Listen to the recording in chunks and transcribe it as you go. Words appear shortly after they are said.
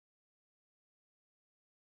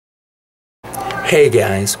Hey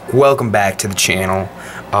guys, welcome back to the channel.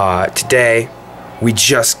 Today we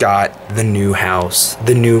just got the new house,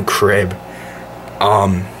 the new crib.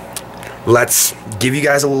 Let's give you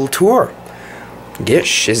guys a little tour. Get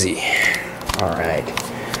shizzy. Alright.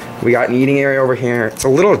 We got an eating area over here. It's a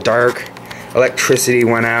little dark. Electricity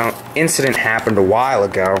went out. Incident happened a while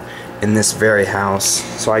ago in this very house,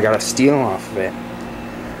 so I gotta steal off of it.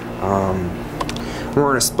 We're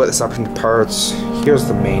gonna split this up into parts. Here's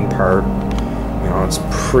the main part. You know, it's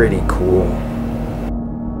pretty cool.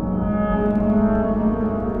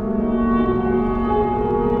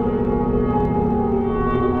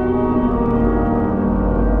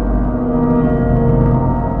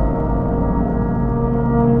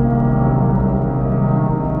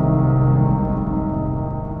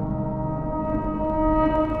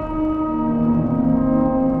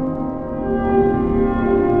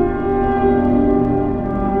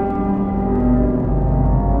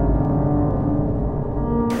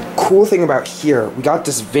 Cool thing about here, we got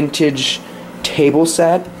this vintage table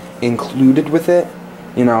set included with it.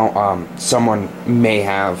 You know, someone may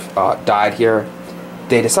have died here.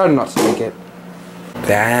 They decided not to take it.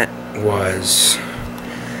 That was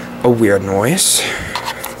a weird noise.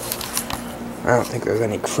 I don't think there's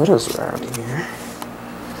any critters around here.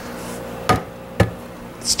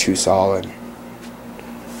 It's too solid.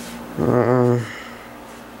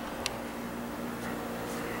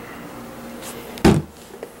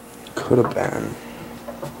 Could have been.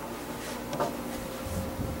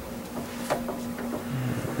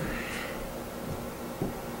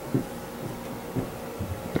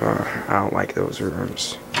 I don't like those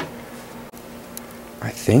rooms. I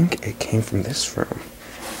think it came from this room.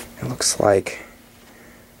 It looks like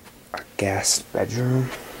a guest bedroom.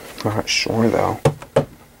 I'm not sure though.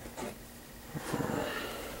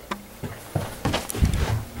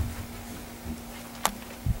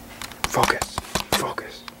 Focus.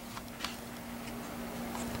 Focus.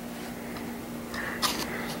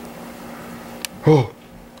 Oh.